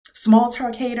Small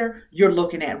talk hater, you're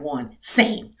looking at one.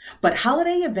 Same. But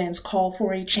holiday events call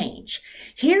for a change.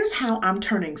 Here's how I'm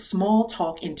turning small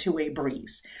talk into a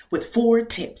breeze with 4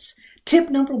 tips. Tip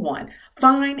number 1,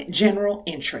 find general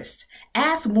interest.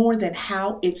 Ask more than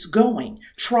how it's going.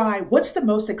 Try what's the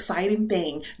most exciting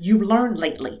thing you've learned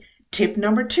lately. Tip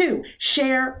number 2,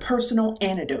 share personal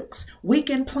anecdotes.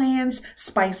 Weekend plans,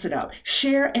 spice it up.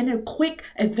 Share a quick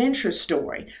adventure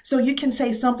story. So you can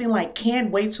say something like,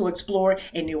 can't wait to explore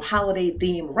a new holiday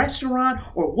themed restaurant,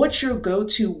 or what's your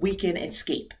go-to weekend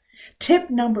escape. Tip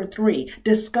number 3,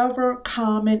 discover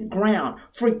common ground.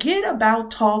 Forget about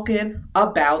talking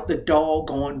about the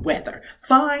doggone weather.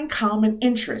 Find common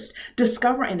interest.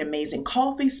 Discover an amazing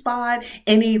coffee spot,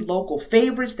 any local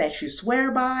favorites that you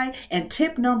swear by. And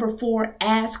tip number 4,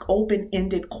 ask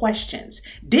open-ended questions.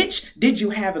 Did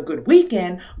you have a good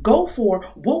weekend? Go for,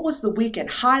 what was the weekend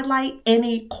highlight?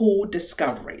 Any cool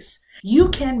discoveries? You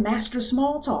can master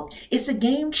small talk. It's a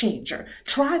game changer.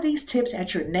 Try these tips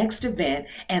at your next event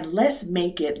and let's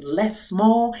make it less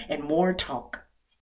small and more talk.